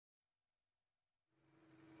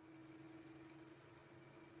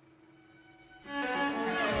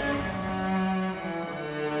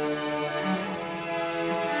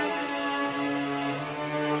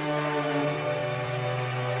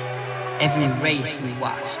Every race we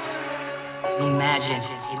watched, we imagined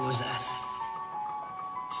it was us.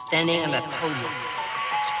 Standing on that podium,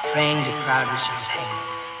 spraying the crowd with champagne.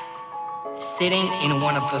 Sitting in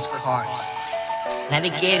one of those cars,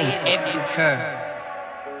 navigating every curve,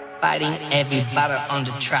 fighting every battle on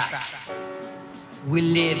the track. We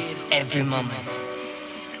lived every moment.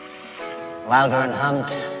 Lauder and Hunt,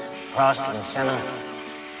 Prost and Senna.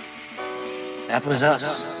 That was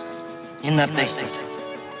us, in that basement.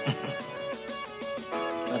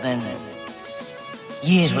 But then,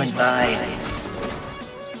 years went by and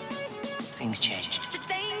things changed.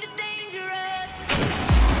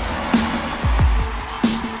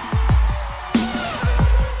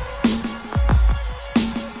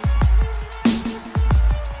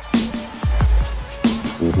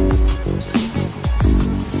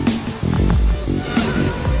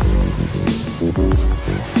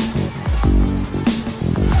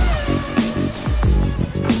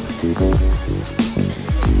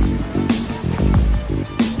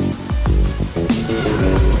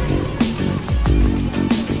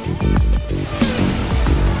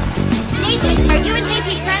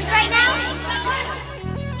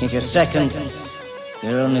 If you're second,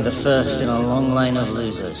 you're only the first in a long line of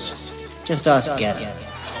losers. Just ask Gavin.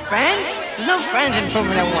 Friends? There's no friends in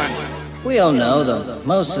Formula One. We all know them.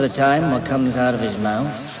 Most of the time, what comes out of his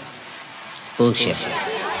mouth is bullshit.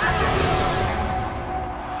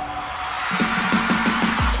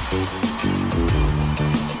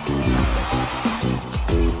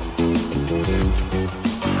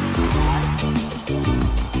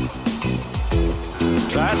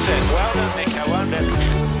 That's it. Well done, Nico. Well done.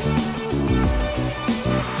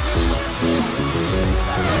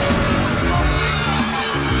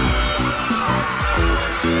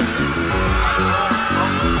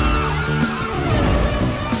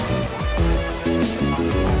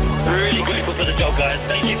 Really grateful for the job, guys.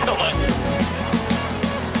 Thank you so much.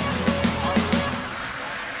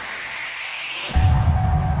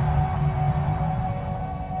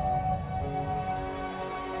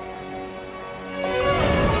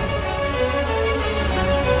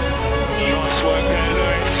 Nice work there,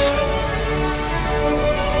 Lewis.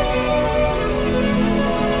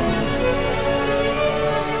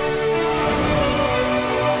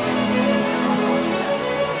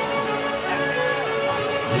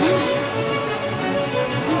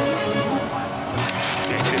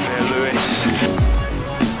 Get in there, Lewis.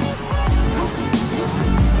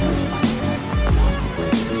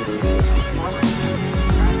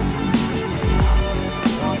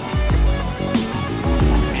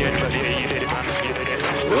 Yeah, you did it, man. You did it.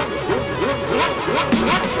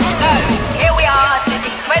 So, here we are as this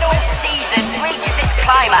incredible season reaches its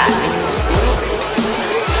climax.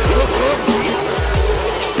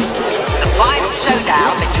 The final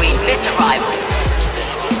showdown between bitter rivals.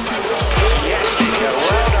 Yes, Nico.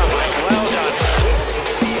 Well done, mate. Well done.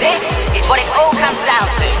 This is what it all comes down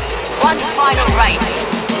to. One final race.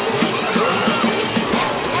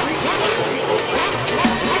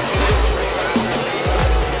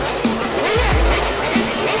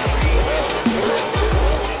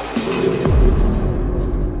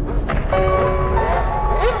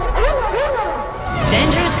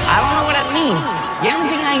 Dangerous? I don't know what that means. The only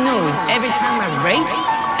thing I know is every time I race,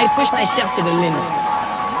 I push myself to the limit.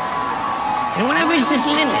 And when I reach this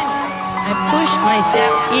limit, I push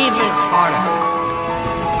myself even harder.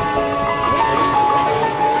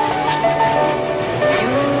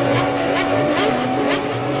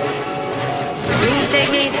 You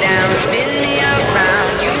take me down, spin me around.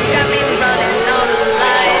 You got me running all the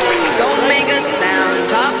lights. Don't make a sound,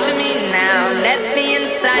 talk to me now. Let me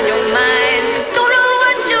inside your mind. Don't know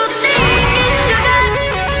what you think is sugar.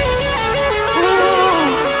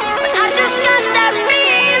 Ooh, but I just got that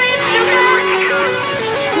feeling, sugar.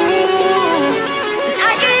 Ooh,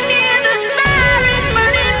 I can hear the sirens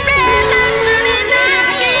burning, red lights turning.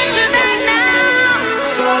 I can't turn back now.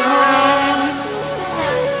 So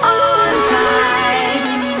on tight.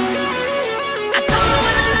 I don't know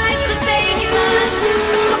where the lights are taking us.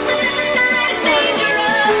 Something in the night is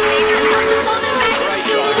dangerous. Nothing's holding back the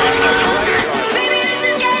two of us. Baby, this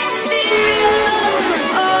is getting serious.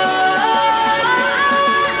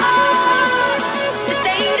 The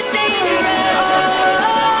danger, dangerous.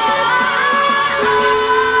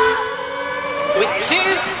 With 2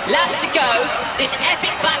 laps to go, this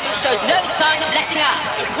epic battle shows no sign of letting up.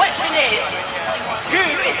 The question is, who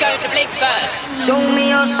is going to blink first? Show me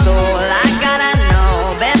your soul, I gotta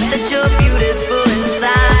know. Best